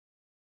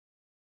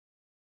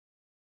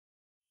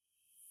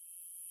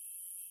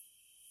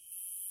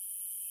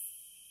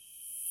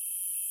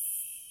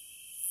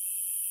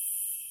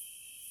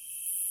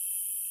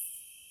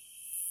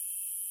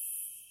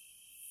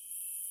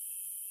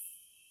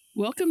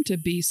Welcome to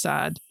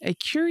B-Side, a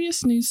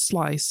curious new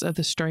slice of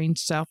the Strange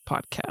South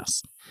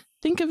podcast.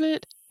 Think of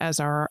it as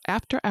our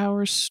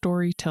after-hours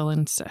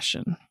storytelling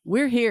session.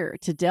 We're here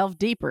to delve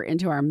deeper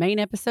into our main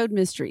episode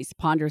mysteries,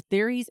 ponder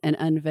theories, and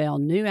unveil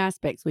new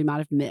aspects we might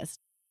have missed.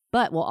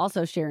 But we'll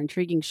also share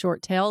intriguing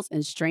short tales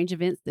and strange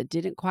events that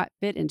didn't quite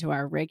fit into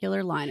our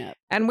regular lineup.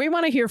 And we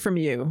want to hear from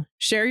you.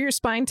 Share your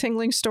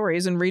spine-tingling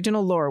stories and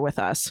regional lore with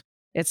us.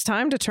 It's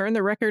time to turn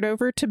the record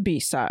over to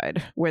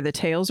B-Side, where the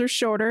tales are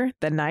shorter,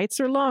 the nights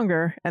are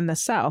longer, and the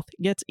South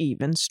gets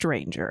even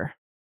stranger.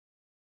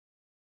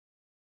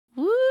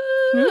 Woo! Ooh,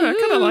 I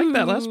kind of like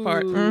that last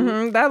part.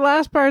 Mm-hmm. That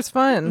last part's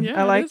fun.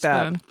 Yeah, I like it is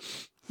that. fun.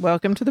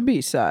 Welcome to the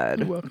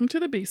B-Side. Welcome to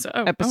the B-Side.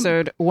 Oh,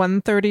 Episode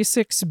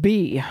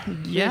 136B.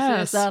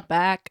 Yes. This is the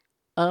back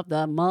of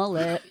the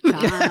mullet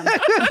time.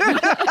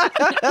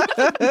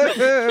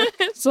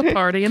 It's a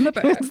party in the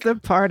back. It's the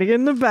party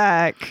in the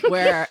back.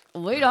 Where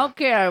we don't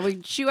care. We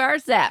chew our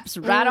zaps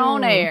right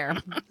on air.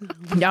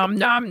 Yum,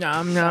 yum,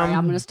 yum, Sorry, I'm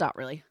yum. going to stop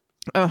really.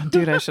 Oh,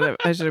 dude, I should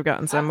have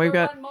gotten some. We've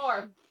got, one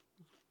more.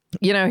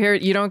 here,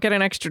 you don't get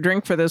an extra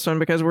drink for this one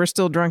because we're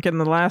still drunk in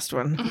the last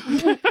one.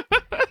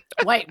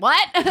 Wait,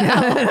 what?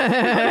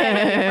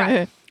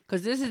 Because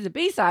this is the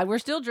B-side. We're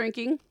still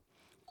drinking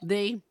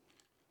the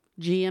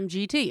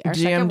GMGT, our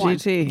second one.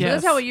 GMGT. So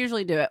that's how we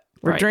usually do it.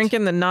 We're Right.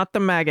 drinking the not the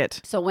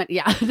maggot. So not the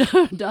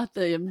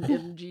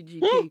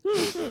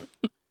MGGT.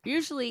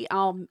 Usually,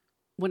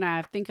 when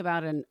I think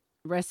about a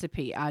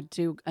recipe, I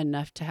do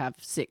enough to have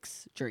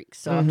 6 drinks.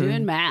 So I'm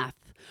doing math,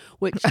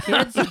 which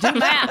kids do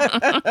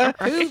math.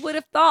 Who would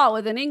have thought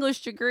with an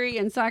English degree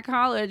and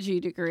psychology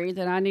degree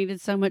that I needed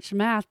so much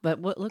math?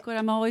 But look what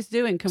I'm always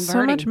doing, So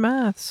converting. much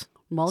maths.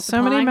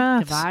 Multiplying, so many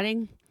maths.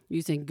 dividing,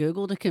 using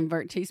Google to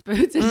convert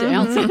teaspoons into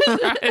ounces.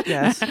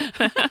 Yes.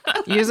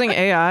 Using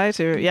AI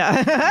to,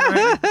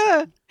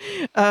 yeah.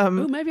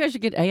 Ooh, maybe I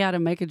should get AI to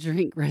make a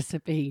drink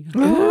recipe.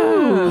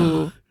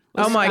 Ooh.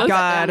 Oh my let's-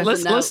 God.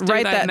 let's do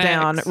Write that that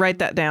down. next. Write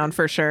that down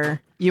for sure.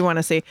 You want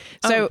to see.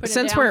 So put it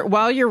since down.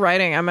 while you're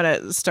writing, I'm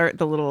going to start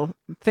the little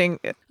thing.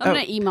 I'm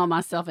going to email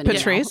myself and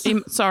Patrice?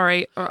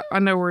 Sorry, I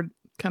know we're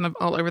kind of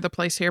all over the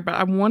place here, but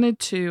I wanted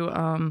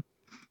to,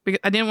 because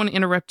I didn't want to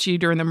interrupt you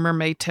during the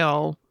Mermaid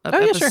Tale of Oh,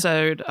 yeah, sure.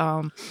 episode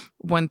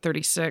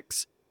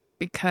 136,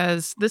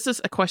 because this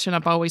is a question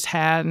I've always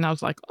had, and I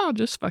was like, oh,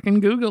 just fucking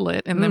Google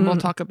it, and then we'll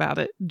talk about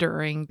it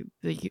during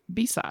the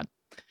B-side.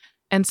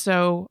 And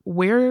so,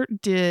 where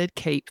did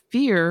Cape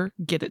Fear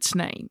get its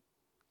name?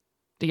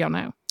 Do y'all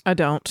know? I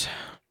don't.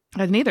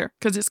 I neither,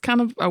 because it's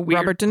kind of a weird.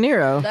 Robert De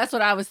Niro. That's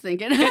what I was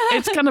thinking.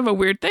 It's kind of a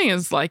weird thing.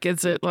 It's like,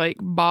 is it like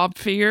Bob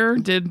Fear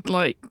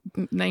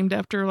named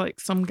after like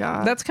some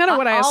guy? That's kind of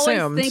what I assumed.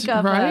 always think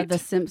of right? The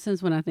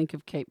Simpsons when I think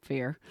of Cape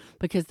Fear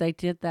because they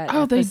did that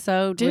Oh, they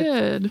episode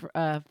did.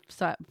 with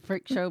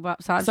Freak Show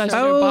Bob, Side Side Show.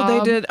 Show. Oh, Bob. they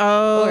did.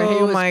 Where he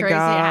Oh was my crazy.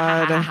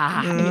 God. It was,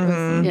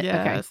 Mhm. yeah,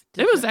 Yes.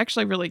 okay. It was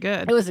actually really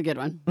good. It was a good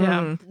one.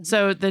 Yeah.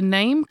 So the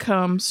name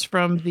comes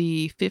from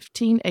the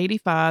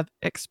 1585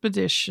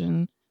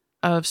 expedition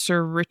of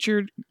Sir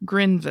Richard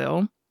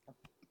Grenville.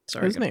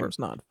 Sorry. His I gotta name's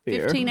not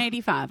Fear.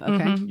 1585. Okay.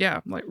 Mhm,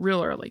 yeah, like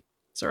real early.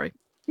 Sorry.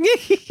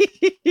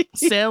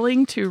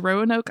 Sailing to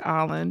Roanoke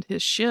Island,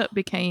 his ship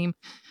became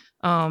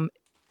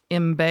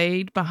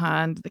embayed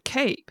behind the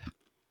cape.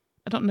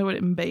 I don't know what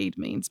embayed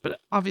means, but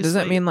obviously Does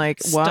that mean like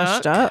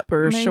washed stuck, up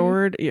or maybe?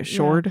 shored? Yeah,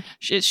 shored.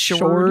 It's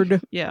Shored.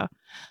 shored. Yeah.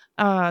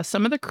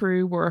 Some of the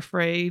crew were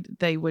afraid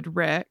they would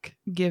wreck,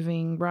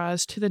 giving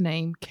rise to the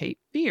name Cape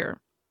Fear.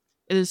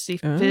 It is the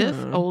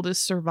 5th Oh.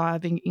 oldest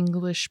surviving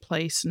English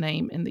place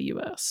name in the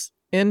U.S.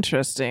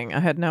 Interesting. I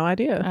had no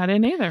idea. I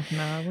didn't either.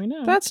 No, we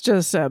know. That's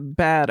just a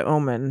bad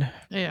omen.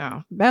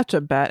 Yeah. That's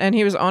a bad. And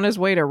he was on his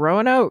way to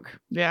Roanoke.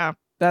 Yeah.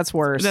 That's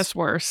worse. That's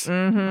worse.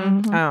 Mm-hmm.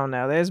 Mhm. I don't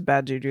know. There's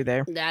bad juju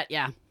there.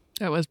 Yeah.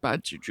 That was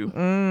bad juju.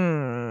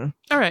 Mm.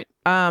 All right.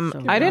 So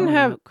I didn't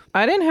have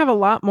Roanoke. a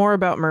lot more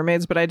about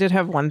mermaids, but I did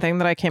have one thing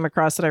that I came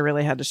across that I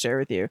really had to share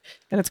with you,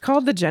 and it's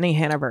called the Jenny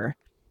Hanover.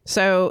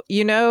 So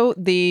you know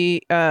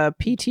the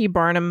P.T.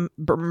 Barnum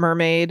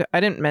mermaid. I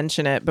didn't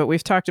mention it, but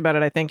we've talked about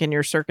it, I think, in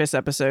your circus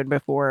episode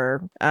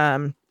before.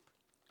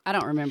 I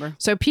don't remember.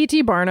 So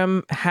P.T.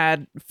 Barnum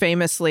had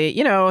famously,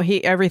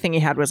 everything he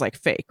had was like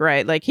fake,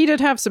 right? Like he did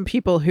have some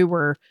people who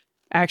were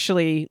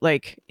actually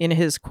like in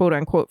his quote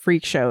unquote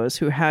freak shows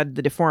who had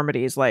the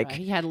deformities, like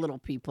He had little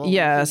people.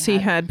 yes, he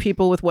had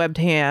people with webbed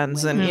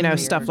hands and women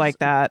stuff beards. like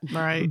that.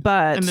 Right.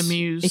 But And the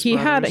Muse he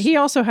brothers.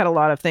 also had a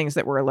lot of things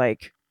that were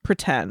like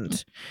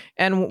pretend.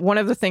 And one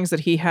of the things that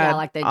he had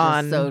like they just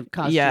on sewed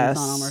costumes yes,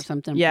 on them or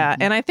something. yeah,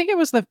 and I think it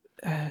was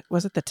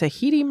was it the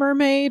Tahiti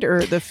mermaid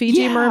or the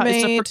Fiji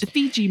mermaid? It's a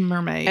Fiji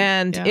mermaid.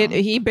 And Yeah.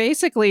 he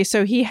basically,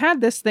 so he had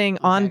this thing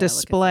Okay, I on gotta look at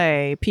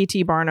display,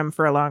 P.T. Barnum,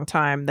 for a long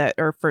time,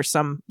 or for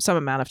some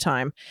amount of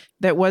time,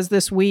 that was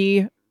this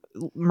wee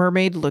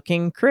mermaid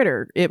looking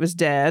critter. It was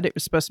dead. It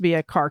was supposed to be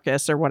a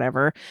carcass or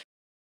whatever.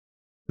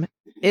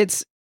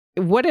 It's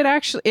what it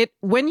actually,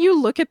 when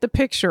you look at the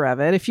picture of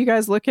it, if you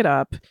guys look it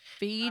up,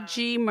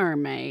 Fiji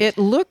mermaid. it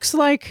looks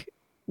like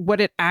what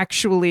it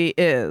actually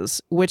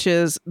is, which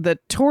is the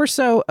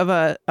torso of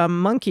a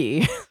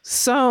monkey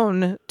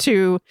sewn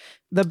to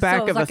the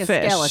back of like a a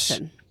fish.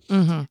 skeleton.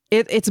 Mm-hmm.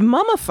 It's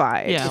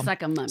mummified. Yeah. It's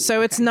like a mummy.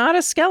 So it's not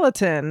a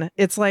skeleton.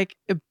 It's like,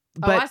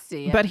 I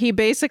see it. but he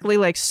basically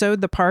like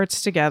sewed the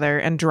parts together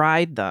and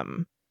dried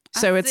them.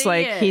 So it's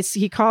like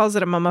he calls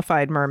it a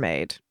mummified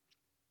mermaid.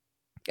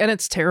 And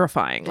it's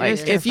terrifying. Like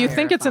if you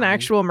think it's an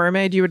actual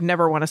mermaid, you would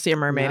never want to see a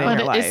mermaid in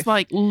your life. It's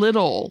like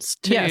littles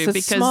too, yes, it's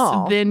because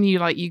small. then you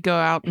go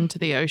out into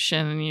the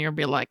ocean and you'll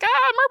be like,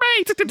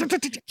 mermaid,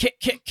 kick,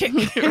 kick, kick.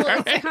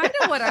 Well, it's kind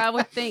of what I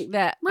would think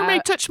that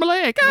mermaid touched my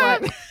leg.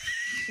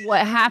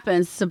 What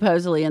happens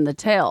supposedly in the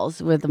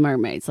tales with the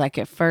mermaids. Like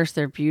at first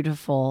they're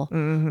beautiful.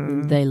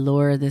 Mm-hmm. They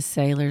lure the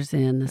sailors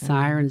in, the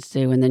sirens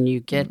do, and then you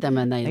get them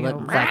and they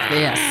look like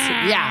this.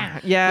 Yeah.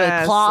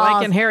 Yes, with claws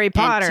like in Harry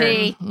Potter. and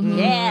teeth. Mhm.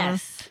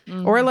 Yes.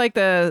 Or like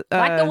the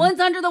ones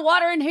under the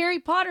water in Harry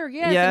Potter.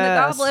 Yes. In the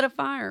Goblet of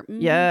Fire.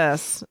 Mm.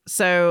 Yes.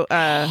 So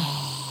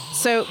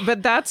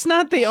but that's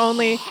not the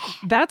only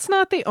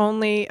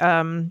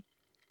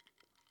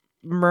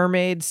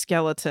mermaid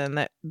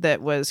skeleton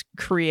that was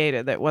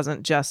created that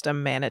wasn't just a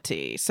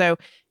manatee. So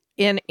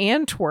in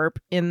Antwerp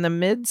in the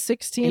mid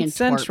 16th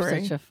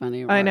century, such a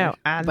funny word. I know,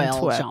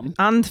 Belgium.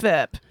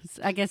 Antwerp.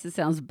 I guess it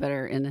sounds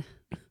better in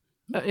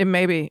It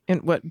may be in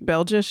what,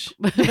 Belgish?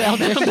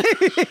 Belgish.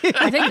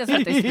 I think that's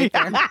what they speak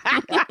there.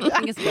 I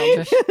think it's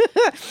Belgish.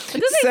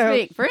 But do they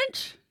speak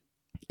French?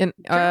 In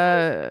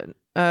Dutch?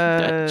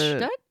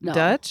 No.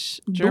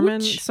 Dutch, German,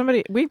 Dutch.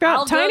 somebody. We've got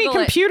I'll tiny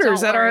Google it. computers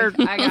Don't at our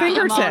worry. I'm on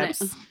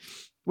fingertips. it.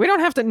 We don't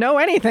have to know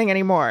anything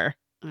anymore.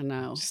 I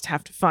know. Just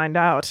have to find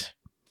out.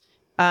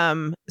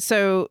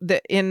 So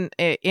in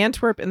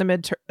Antwerp in the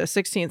mid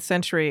 16th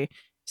century,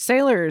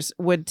 sailors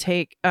would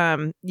take.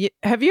 Have you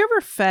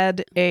ever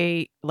fed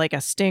a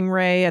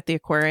stingray at the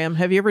aquarium?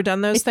 Have you ever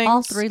done those It's things?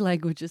 all three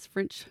languages: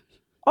 French,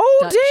 Oh,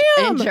 Dutch,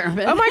 damn! and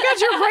German. Oh my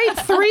God, you're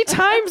right 3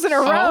 times in a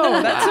row.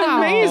 Oh, That's wow.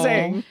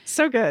 amazing.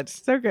 So good,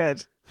 so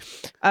good.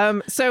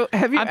 So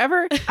have you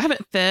ever? I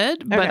haven't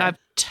fed, but Okay. I've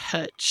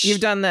touched. You've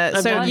done the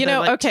I've so done you the, know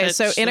like, okay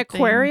so touch in the thing.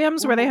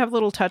 aquariums where they have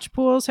little touch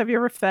pools, have you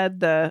ever fed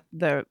the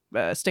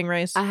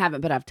stingrays? I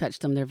haven't, but I've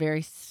touched them. They're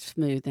very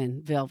smooth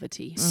and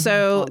velvety.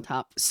 So on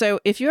top. so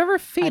if you ever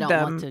feed don't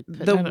them, want to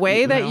put the it-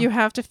 way that no. you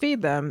have to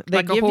feed them, they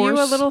Like a give you a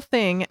horse? little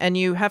thing and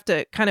you have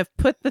to kind of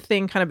put the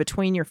thing kind of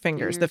between your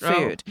fingers, the Fingers.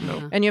 food. Oh,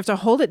 no. And you have to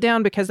hold it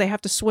down because they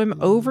have to swim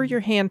over your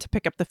hand to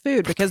pick up the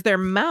food because their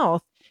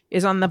mouth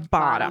is on the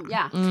bottom.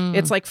 Yeah. Mm.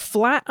 It's like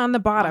flat on the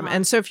bottom. Uh-huh.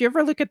 And so if you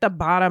ever look at the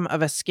bottom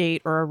of a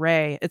skate or a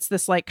ray, it's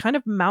this like kind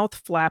of mouth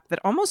flap that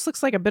almost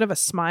looks like a bit of a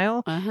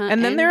smile. Uh-huh.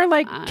 And then there are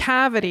like it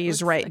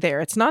cavities looks right like-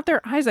 there. It's not their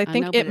eyes. I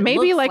think know, but it it may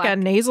be looks like a like-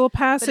 nasal But it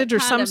passage or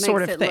some kinda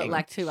sort of makes it thing. look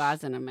like 2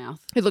 eyes in a mouth.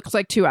 It looks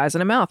like 2 eyes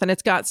and a mouth, and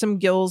it's got some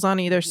gills on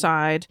either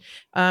side.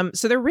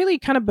 So they're really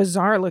kind of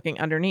bizarre looking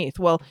underneath.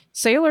 Well,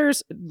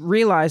 sailors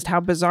realized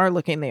how bizarre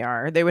looking they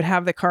are. They would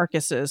have the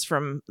carcasses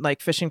from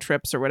like fishing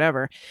trips or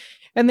whatever.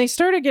 And they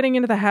started getting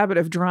into the habit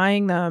of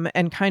drying them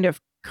and kind of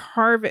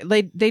carve it.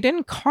 They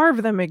didn't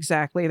carve them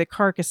exactly, the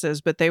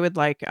carcasses, but they would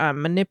like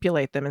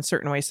manipulate them in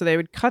certain ways. So they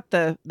would cut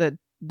the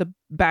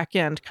back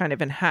end kind of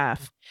in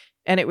half,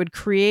 and it would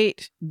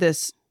create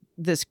this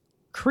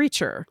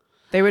creature.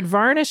 They would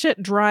varnish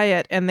it, dry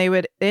it, and they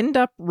would end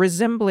up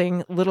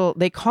resembling little,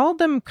 they called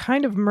them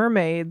kind of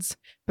mermaids,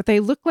 but they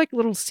look like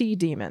little sea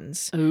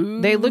demons.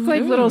 They look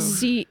like little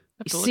Ooh.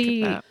 Have to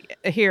look at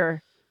that.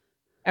 here.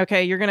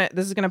 Okay,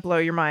 this is gonna blow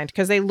your mind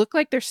because they look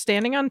like they're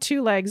standing on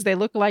 2 legs. They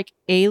look like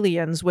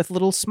aliens with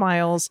little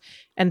smiles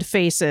and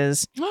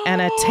faces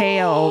and a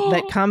tail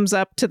that comes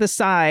up to the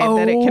side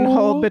that it can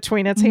hold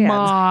between its hands.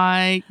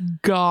 My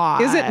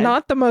God. Is it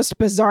not the most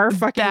bizarre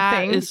fucking That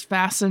thing? is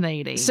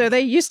fascinating. So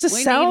they used to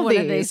We sell need one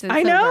of these. these I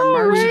instead of know,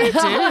 our merch.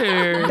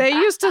 right? Dude. They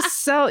used to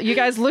sell. You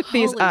guys look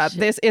these Holy up.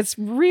 shit. It's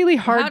really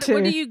hard to.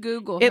 What do you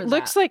Google? It for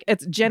looks that? like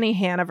it's Jenny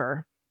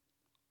Hanover.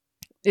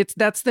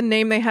 That's the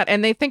name they had,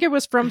 and they think it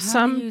was from How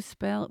some. do you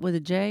spell it with a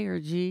J or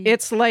G?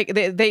 It's like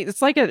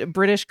it's like a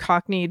British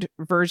Cockneyed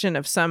version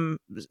of some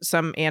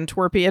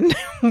Antwerpian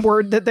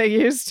word that they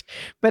used,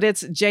 but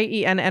it's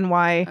JENNY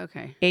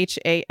okay.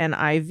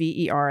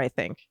 HANIVER, I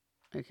think,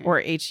 Okay. or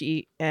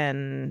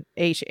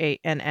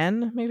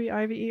HENHANN, maybe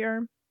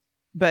IVER.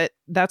 But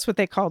that's what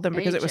they called them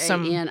because it was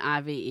some.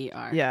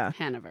 HANIVER. Yeah.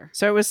 Hanover.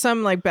 So it was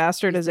some like Is the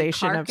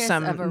bastardization of carcass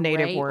some a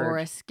native ray word. or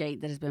a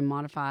skate that has been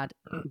modified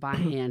by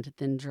hand,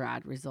 then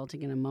dried,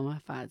 resulting in a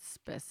mummified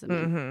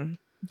specimen. Mm-hmm.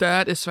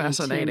 That is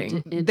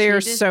fascinating. They're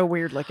Intended- so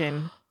weird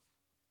looking.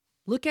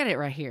 Look at it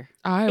right here.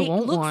 I it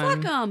want looks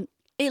one. like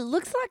it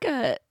looks like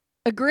a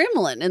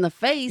gremlin in the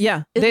face.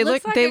 Yeah, It they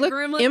looks look like a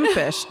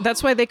impish. gremlin.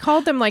 That's why they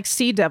called them like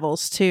sea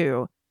devils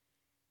too,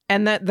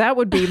 and that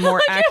would be more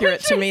Look at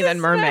accurate to me than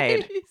his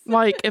mermaid. face.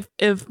 Like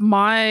if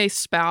my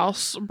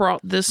spouse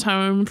brought this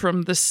home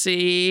from the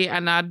sea,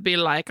 and I'd be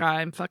like,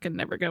 I'm fucking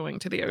never going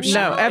to the ocean.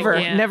 No, ever,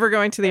 again. never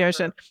going to the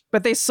ocean.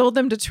 But they sold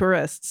them to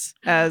tourists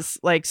as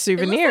like It looks like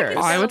souvenirs. it's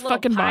I got a would little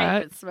fucking buy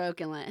pipe it. it's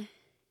smoking like.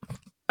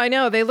 I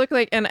know they look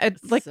like, and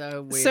like,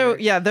 so weird. so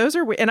yeah, those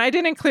are, and I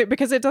didn't include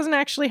because it doesn't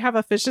actually have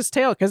a fish's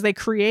tail because they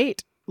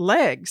create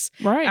legs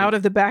Right. out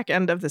of the back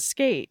end of the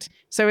skate.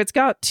 So it's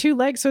got 2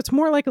 legs. So it's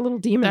more like a little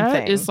demon That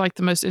thing. is like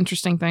the most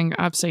interesting thing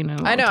I've seen in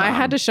a long I know. time. I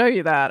had to show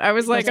you that. I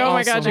was like, That's oh my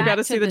awesome. God, you got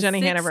to Back see the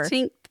Jenny Hanover.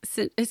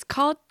 16th It's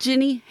called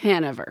Jenny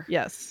Hanover.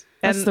 Yes.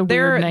 That's And the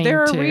there, weird name,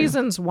 there are too.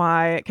 reasons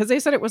why, because they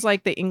said it was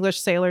like the English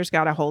sailors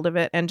got a hold of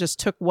it and just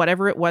took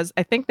whatever it was.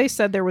 I think they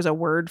said there was a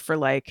word for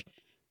like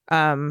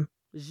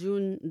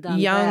Jeune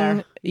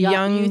young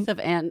youth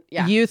of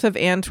youth of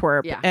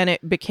Antwerp, Yeah. and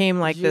it became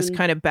like this Jeune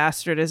kind of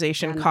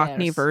bastardization d'Anvers.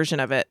 Cockney version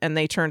of it, and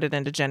they turned it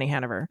into Jenny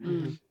Hanover.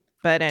 Mhm.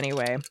 But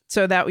anyway,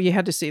 so that you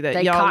had to see that.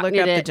 They Y'all look cockneyed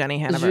up the it, Jenny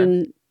Hanover.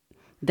 Jeune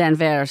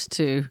d'Anvers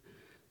to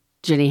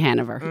Jenny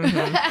Hanover.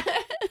 Mhm.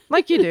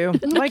 Like you do,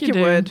 like you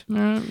do. would.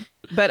 Right.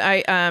 But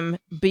I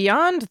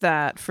beyond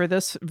that, for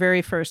this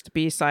very first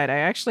B-side, I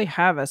actually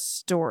have a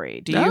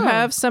story. Do you Oh.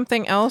 have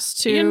something else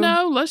to You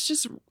know, let's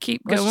just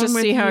keep Let's going just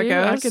with see how it you.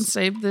 I goes. can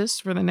save this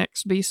for the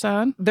next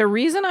B-side. The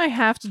reason I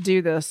have to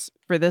do this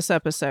for this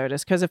episode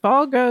is because if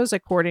all goes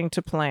according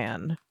to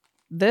plan,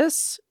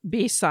 this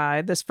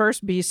B-side, this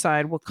first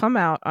B-side will come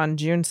out on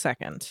June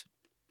 2nd.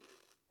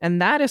 And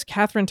that is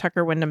Kathryn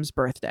Tucker Windham's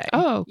birthday.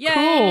 Oh, cool.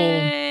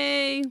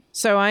 Yay!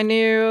 So I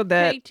knew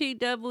that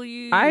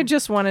KTW. I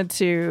just wanted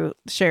to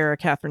share a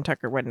Kathryn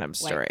Tucker Wyndham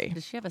story. Wait,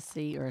 does she have a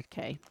C or a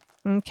K?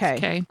 Okay.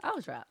 Okay. I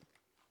was right.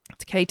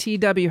 It's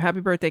KTW.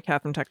 Happy birthday,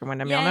 Kathryn Tucker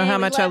Wyndham. Y'all know Yay, how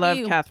we much I love love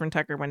you. Kathryn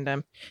Tucker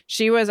Wyndham.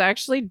 She was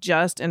actually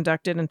just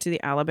inducted into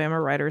the Alabama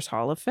Writers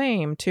Hall of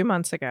Fame 2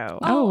 months ago.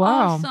 Oh,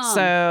 wow. Awesome.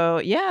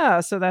 So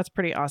yeah, so that's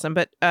pretty awesome.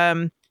 But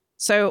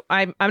so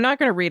I'm not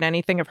going to read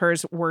anything of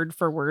hers word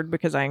for word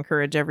because I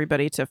encourage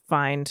everybody to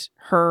find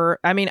her.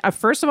 I mean,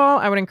 first of all,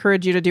 I would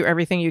encourage you to do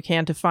everything you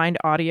can to find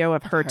audio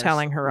of her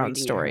telling her own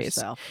reading it stories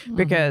herself.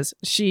 because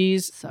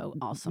she's So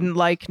awesome.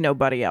 like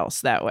nobody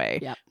else that way.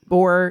 Yep.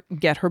 Or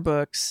get her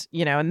books,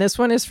 you know. And this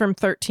one is from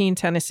 13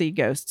 Tennessee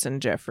Ghosts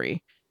and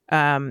Jeffrey.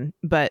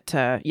 But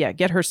yeah,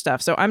 get her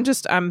stuff. So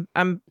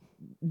I'm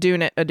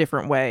doing it a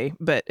different way,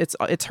 but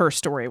it's her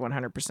story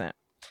 100%,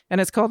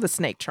 and it's called The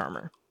Snake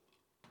Charmer.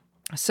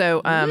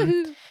 So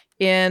Woohoo.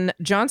 in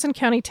Johnson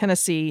County,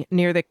 Tennessee,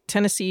 near the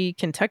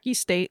Tennessee-Kentucky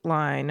state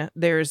line,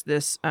 there's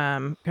this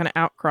kind of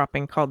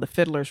outcropping called the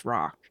Fiddler's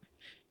Rock.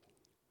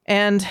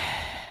 And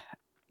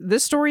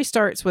this story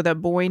starts with a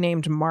boy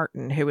named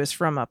Martin who is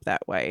from up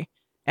that way.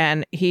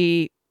 And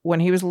when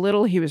he was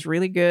little, he was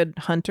really good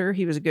hunter.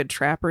 He was a good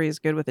trapper. He was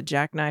good with a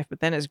jackknife. But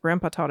then his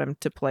grandpa taught him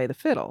to play the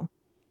fiddle.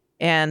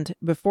 And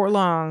before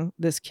long,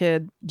 this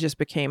kid just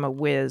became a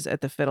whiz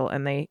at the fiddle,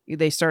 and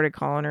they started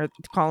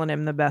calling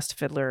him the best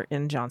fiddler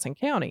in Johnson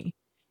County.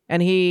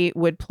 And he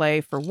would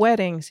play for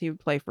weddings, he would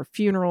play for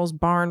funerals,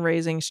 barn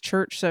raisings,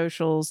 church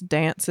socials,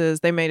 dances.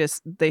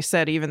 They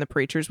said even the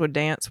preachers would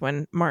dance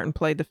when Martin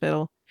played the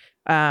fiddle.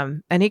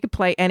 And he could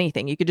play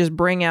anything. You could just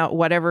bring out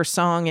whatever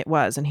song it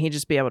was, and he'd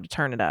just be able to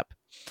turn it up.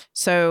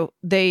 So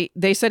they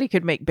said he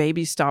could make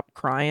babies stop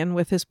crying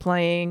with his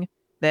playing,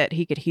 that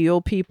he could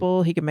heal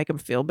people, he could make them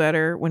feel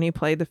better when he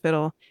played the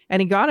fiddle.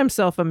 And he got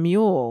himself a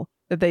mule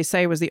that they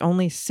say was the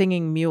only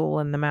singing mule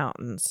in the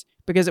mountains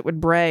because it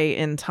would bray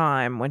in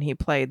time when he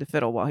played the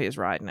fiddle while he was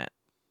riding it.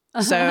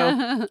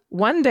 So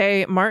one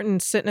day,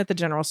 Martin's sitting at the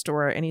general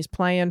store and he's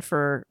playing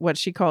for what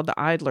she called the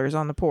idlers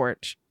on the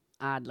porch.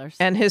 Idlers.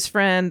 And his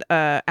friend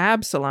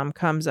Absalom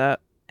comes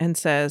up and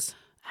says,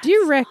 "Do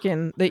you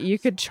reckon that you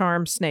could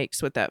charm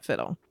snakes with that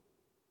fiddle?"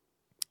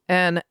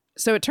 And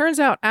so it turns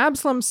out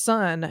Absalom's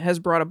son has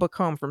brought a book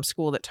home from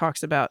school that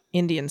talks about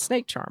Indian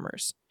snake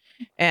charmers.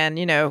 And,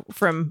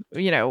 from,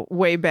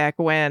 way back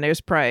when, it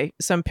was probably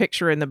some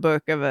picture in the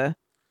book of a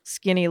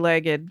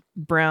skinny-legged,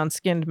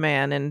 brown-skinned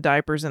man in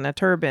diapers and a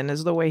turban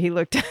is the way he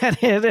looked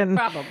at it. And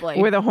Probably.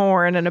 with a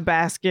horn and a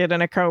basket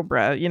and a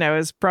cobra,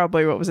 is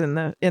probably what was in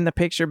the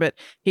picture. But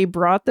he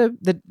brought the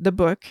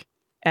book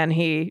and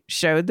he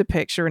showed the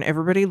picture and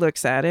everybody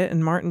looks at it.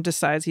 And Martin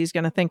decides he's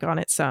going to think on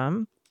it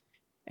some.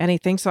 And he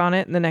thinks on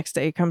it, and the next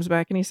day he comes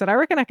back and he said, "I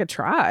reckon I could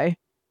try.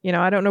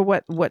 I don't know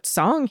what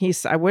song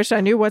I wish I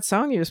knew what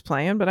song he was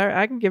playing, but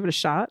I can give it a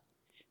shot."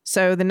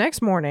 So the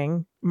next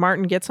morning,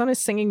 Martin gets on his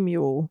singing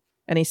mule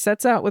and he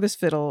sets out with his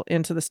fiddle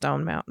into the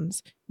Stone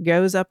Mountains,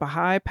 goes up a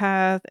high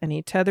path, and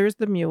he tethers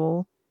the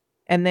mule.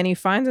 And then he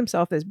finds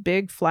himself this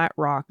big flat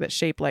rock that's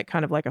shaped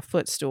kind of like a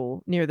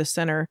footstool near the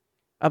center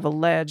of a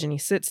ledge. And he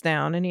sits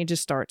down and he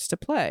just starts to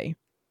play.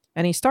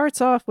 And he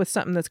starts off with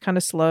something that's kind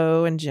of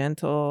slow and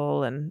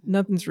gentle and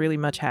nothing's really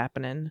much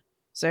happening.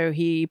 So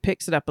he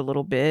picks it up a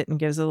little bit and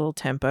gives it a little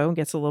tempo and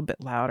gets a little bit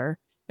louder.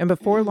 And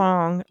before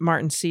long,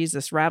 Martin sees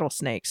this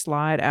rattlesnake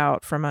slide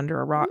out from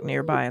under a rock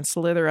nearby and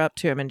slither up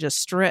to him and just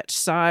stretch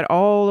side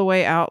all the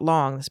way out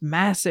long. This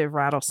massive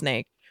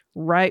rattlesnake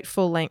right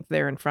full length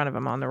there in front of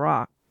him on the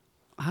rock.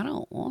 I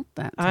don't want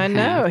that to I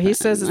know. He happen.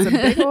 says it's a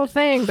big old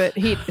thing, but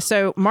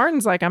so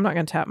Martin's like, "I'm not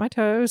going to tap my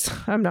toes.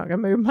 I'm not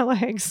going to move my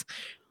legs.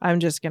 I'm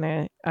just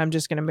going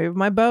to move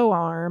my bow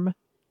arm."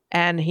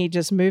 And he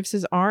just moves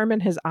his arm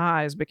and his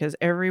eyes because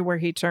everywhere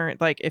he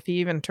turned, like if he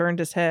even turned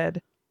his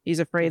head, He's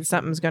afraid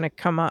something's going to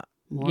come up,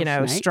 More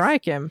snakes?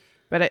 strike him.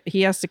 But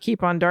he has to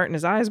keep on darting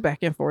his eyes back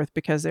and forth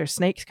because there's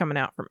snakes coming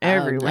out from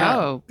everywhere.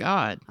 Oh,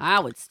 God. I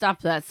would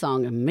stop that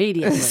song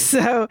immediately.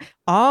 So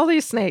all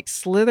these snakes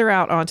slither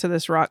out onto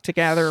this rock to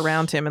gather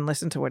around him and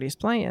listen to what he's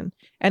playing.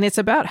 And it's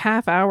about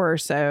half hour or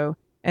so.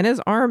 And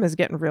his arm is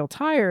getting real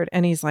tired.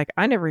 And he's like,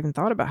 I never even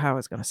thought about how I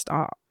was going to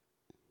stop.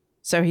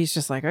 So he's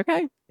just like,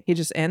 okay. He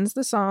just ends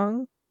the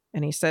song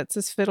and he sets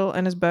his fiddle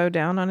and his bow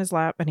down on his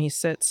lap and he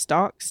sits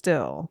stock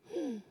still.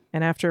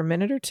 And after a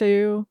minute or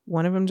two,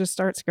 one of them just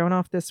starts going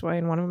off this way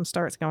and one of them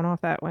starts going off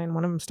that way and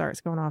one of them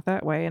starts going off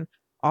that way. And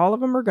all of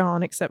them are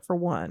gone except for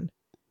one.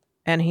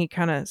 And he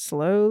kind of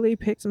slowly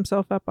picks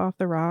himself up off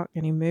the rock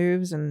and he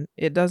moves and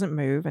it doesn't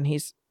move. And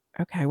he's,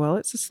 okay, well,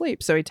 it's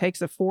asleep. So he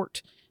takes a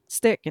forked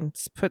stick and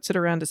puts it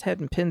around his head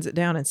and pins it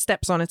down and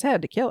steps on its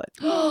head to kill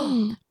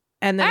it.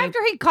 And then After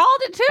he called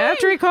it to him?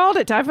 after he called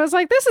it, Typha was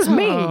like, this is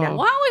mean. Oh.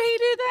 Why would he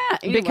do that?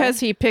 Anyway. Because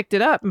he picked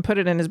it up and put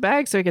it in his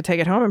bag so he could take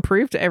it home and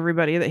prove to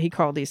everybody that he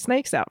called these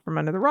snakes out from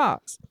under the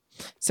rocks.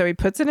 So he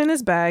puts it in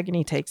his bag and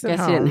he takes it Guess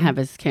home. he didn't have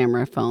his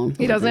camera phone.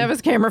 He doesn't have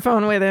his camera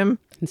phone with him.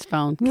 his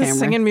phone. The Camera.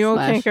 singing mule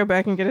slash- can't go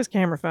back and get his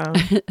camera phone.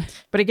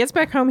 But he gets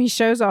back home. He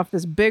shows off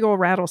this big old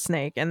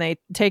rattlesnake and they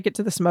take it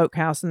to the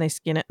smokehouse and they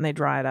skin it and they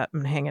dry it up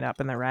and hang it up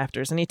in the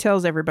rafters. And he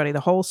tells everybody the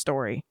whole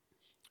story.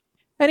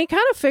 And he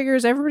kind of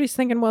figures everybody's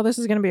thinking, well, this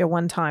is going to be a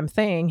one-time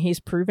thing. He's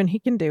proven he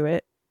can do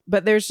it.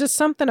 But there's just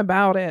something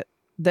about it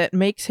that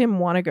makes him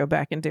want to go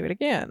back and do it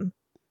again.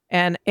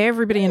 And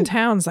everybody in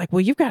town's like,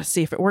 well, you've got to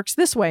see if it works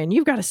this way. And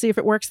you've got to see if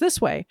it works this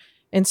way.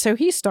 And so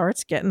he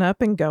starts getting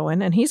up and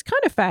going. And he's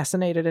kind of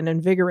fascinated and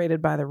invigorated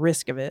by the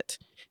risk of it.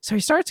 So he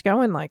starts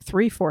going like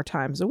 3-4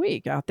 times a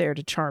week out there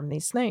to charm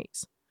these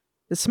snakes.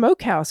 The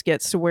smokehouse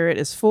gets to where it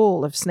is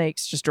full of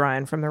snakes just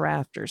drying from the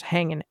rafters,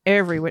 hanging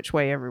every which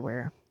way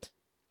everywhere.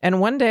 And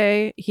one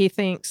day he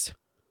thinks,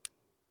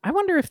 I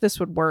wonder if this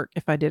would work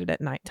if I did it at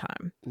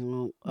nighttime,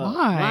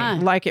 Why?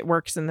 like it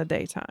works in the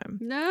daytime.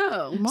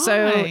 No.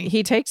 So Why?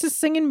 he takes his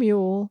singing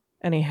mule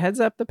and he heads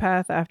up the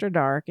path after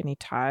dark and he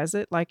ties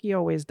it like he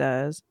always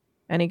does.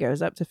 And he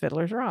goes up to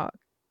Fiddler's Rock.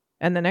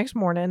 And the next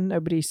morning,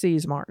 nobody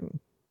sees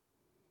Martin.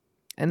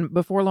 And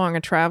before long,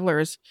 a traveler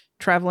is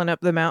traveling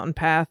up the mountain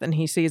path and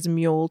he sees a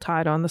mule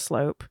tied on the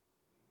slope.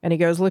 And he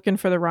goes looking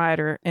for the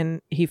rider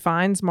and he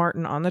finds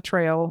Martin on the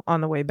trail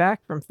on the way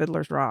back from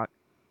Fiddler's Rock,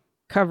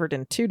 covered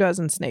in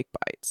 24 snake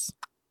bites.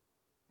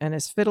 And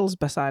his fiddle's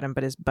beside him,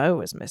 but his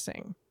bow is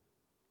missing.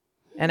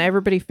 And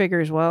everybody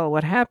figures, well,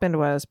 what happened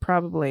was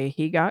probably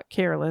he got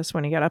careless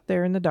when he got up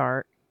there in the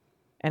dark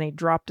and he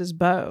dropped his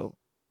bow.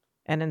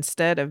 And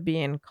instead of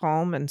being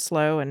calm and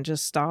slow and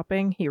just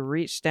stopping, he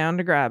reached down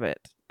to grab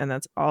it. And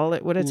that's all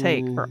it would have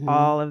taken for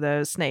all of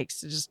those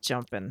snakes to just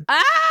jump in.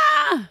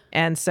 Ah!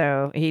 And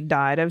so he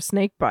died of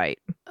snake bite.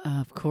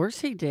 Of course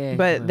he did.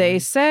 But they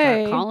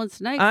say, Start calling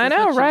snakes. I that's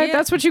know, what you right? get.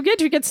 That's what you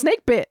get. You get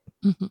snake bit.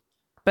 Mhm.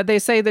 But they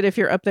say that if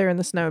you're up there in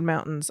the snowed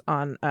mountains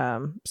on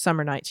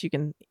summer nights, you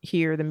can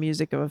hear the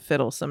music of a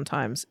fiddle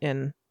sometimes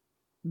in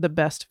the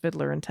best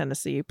fiddler in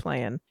Tennessee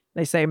playing.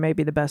 They say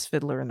maybe the best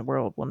fiddler in the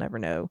world, we'll never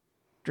know,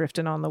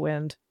 drifting on the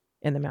wind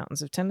in the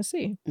mountains of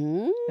Tennessee.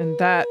 And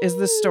that is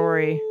the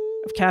story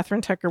of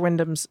Kathryn Tucker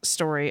Windham's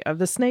story of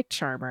the snake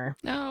charmer,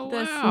 Oh,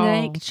 The wow.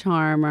 snake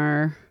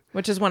charmer.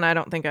 which is one I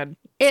don't think I'd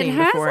It seen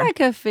has before.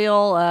 like a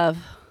feel of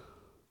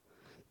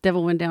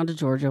Devil Went Down to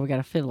Georgia. We got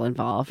a fiddle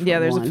involved. for Yeah,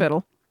 there's one. a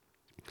fiddle.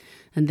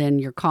 And then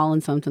you're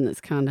calling something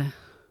that's kind of,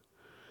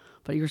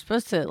 but you're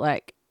supposed to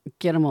like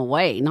get them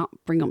away, not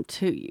bring them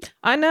to you.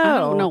 I know. I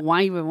don't know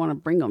why you would want to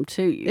bring them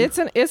to you.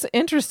 It's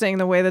interesting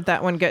the way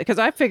that one goes, because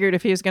I figured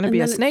if he was going to And be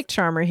a then it's- snake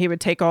charmer, he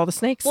would take all the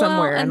snakes Well,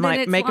 somewhere and and then like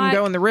it's make them go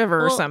like- in the river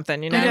or well,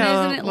 something, you know? and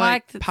Yeah, isn't it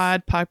like the-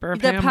 Pied Piper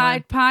of the Hamelin?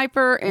 Pied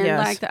Piper and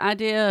Yes. like the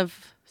idea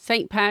of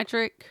St.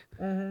 Patrick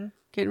Mm-hmm.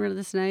 getting rid of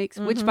the snakes,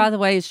 which by the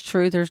way is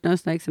true. There's no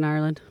snakes in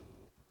Ireland.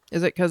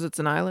 Is it because it's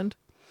an island?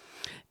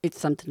 It's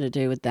something to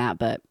do with that,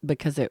 but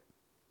because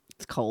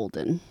it's cold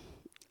and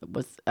it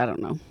was, I don't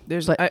know.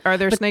 Are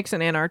there snakes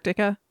in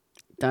Antarctica?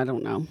 I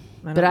don't know.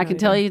 don't But I know can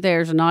tell either. you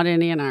there's not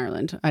any in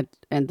Ireland.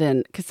 And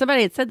then, because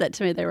somebody had said that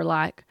to me, they were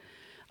like,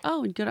 oh,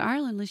 when you go to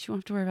Ireland, at least you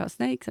won't have to worry about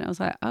snakes. And I was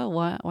like, oh,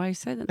 why you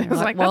say that? They I were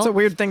was like, that's a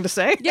weird thing to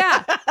say.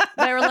 yeah.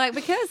 They were like,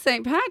 because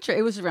St. Patrick,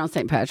 it was around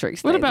St.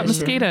 Patrick's Day. What about this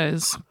year.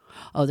 mosquitoes?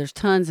 Oh, there's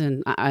tons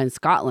in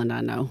Scotland,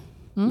 I know.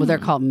 Well, they're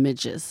called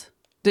midges.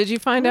 Did you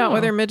find out Oh.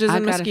 whether midges I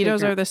and gotta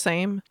mosquitoes figure- are the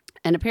same?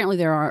 And apparently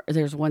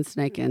there's one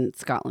snake in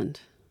Scotland.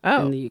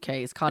 Oh. In the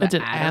UK. It's called It's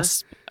an an adder.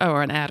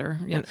 or an adder.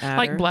 Yeah. An adder?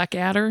 Like black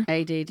adder.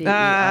 ADDER.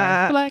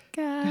 Black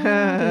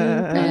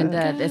adder. And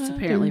it's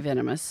apparently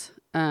venomous.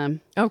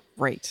 Oh,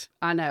 great.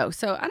 I know.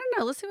 So I don't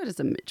know. Let's see what is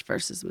a midge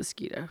versus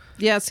mosquito.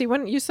 Yeah, see,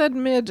 when you said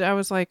midge, I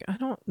was like, I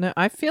don't know.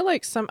 I feel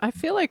like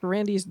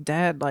Randy's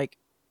dad like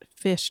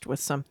fished with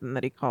something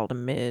that he called a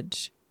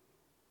midge.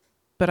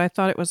 But I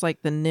thought it was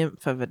like the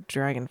nymph of a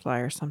dragonfly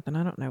or something.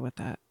 I don't know what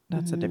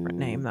that's a different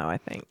name though, I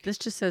think. This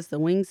just says the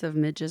wings of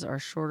midges are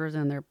shorter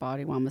than their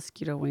body, while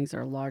mosquito wings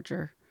are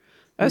larger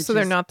Oh, so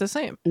they're not the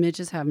same.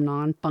 Midges have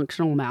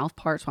non-functional mouth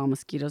parts, while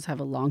mosquitoes have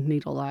a long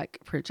needle-like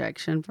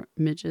projection. For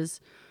midges,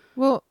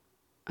 Well,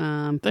 They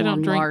form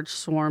don't drink. large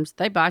swarms.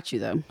 They bite you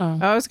though.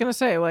 I was gonna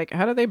say, like,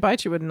 how do they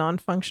bite you with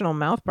non-functional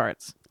mouth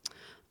parts?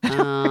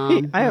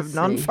 I have Let's see.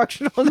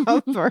 non-functional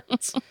mouth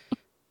parts.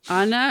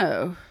 I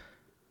know.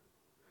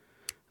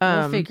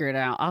 We'll figure it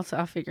out. I'll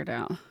figure it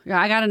out. Yeah,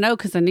 I gotta know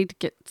because I need to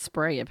get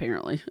spray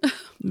apparently.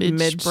 Mid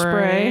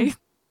spray.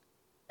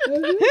 All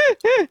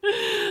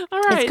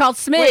right. It's called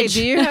smidge. Wait,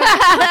 do you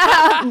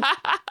have?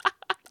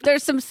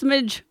 There's some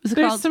smidge. It's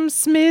There's called. some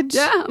smidge.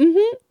 Yeah.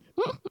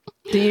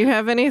 Do you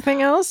have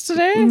anything else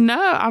today? No,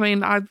 I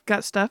mean, I've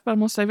got stuff, but I'm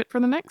going to save it for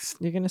the next.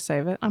 You're gonna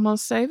save it. I'm going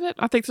to save it.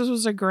 I think this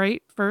was a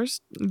great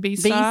first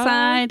B-side.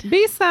 B-side. I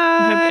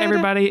B-side. hope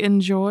everybody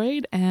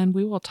enjoyed, and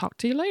we will talk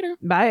to you later.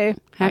 Bye.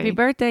 Happy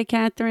birthday,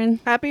 Kathryn.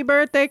 Happy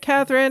birthday,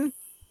 Kathryn.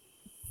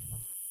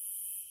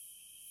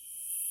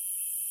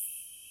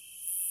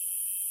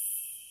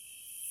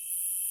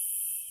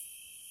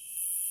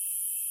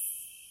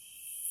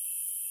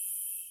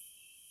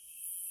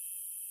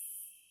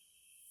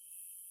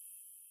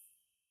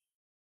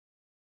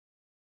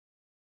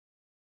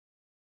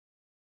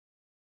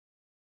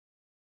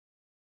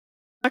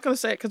 I'm not going to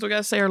say it because we got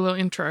to say our little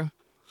intro.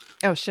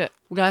 Oh shit.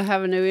 We gotta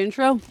have a new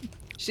intro.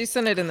 She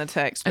sent it in the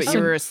text, but I you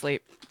said- were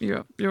asleep.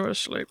 You're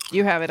asleep.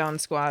 You have it on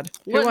squad.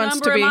 What who wants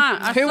number to be? am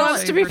I? Who saw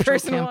wants it. to be Virtual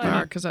person campfire,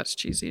 one? because that's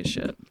cheesy as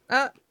shit.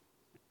 Uh,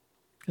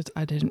 Because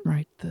I didn't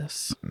write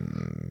this.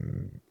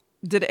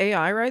 did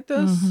AI write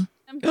this?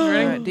 All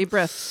right, deep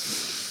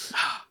breath.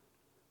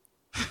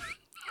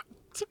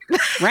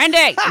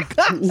 Randy,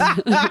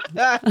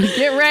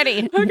 get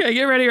ready. Okay,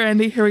 get ready,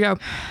 Randy. Here we go.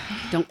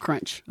 Don't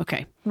crunch.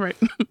 Okay, Right.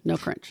 no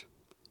crunch.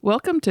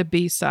 Welcome to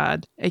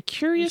B-Side, a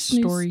curious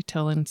Sneeze.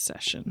 storytelling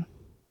session.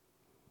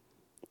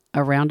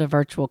 Around a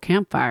virtual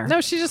campfire.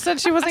 No, she just said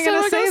she wasn't I said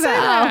going I to was say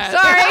gonna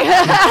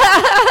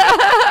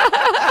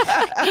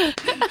that.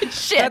 Sorry.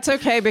 Shit. That's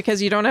okay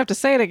because you don't have to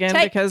say it again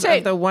Take because two.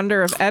 of the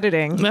wonder of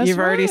editing. That's You've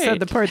already right. said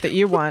the part that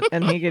you want,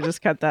 and he could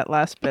just cut that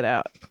last bit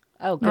out.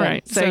 Oh, good. All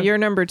right. So you're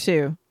number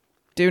 2.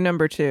 Do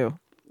number 2.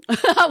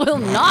 I will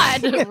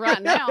not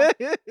right now.